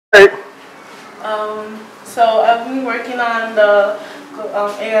Right. So I've been working on the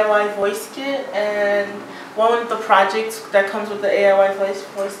AIY voice kit, and one of the projects that comes with the AIY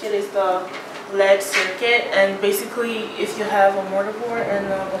voice kit is the LED circuit. And basically, if you have a motherboard and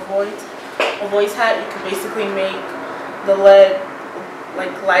a voice hat, you can basically make the LED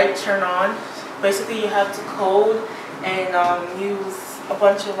light turn on. Basically, you have to code and use a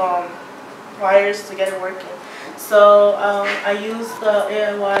bunch of wires to get it working. So I used the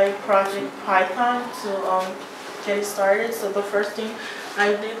AIY project Python to get it started. So the first thing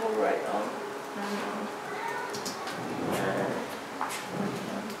I did was write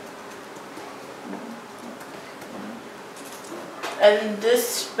and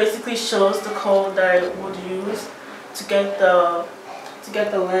this basically shows the code that I would use to get the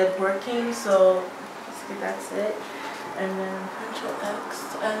LED working. So basically that's it. And then Control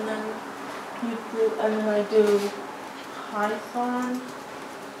X, and then I do Python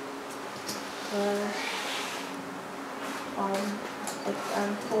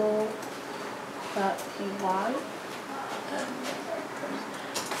example.py and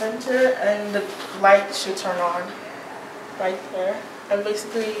enter, and the light should turn on right there. And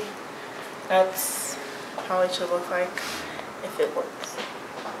basically that's how it should look like if it works.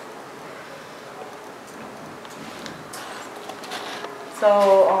 So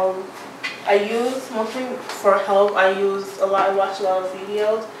I use mostly for help. I watch a lot of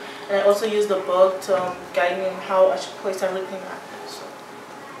videos, and I also use the book to guide me on how I should place everything. So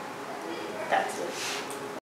that's it.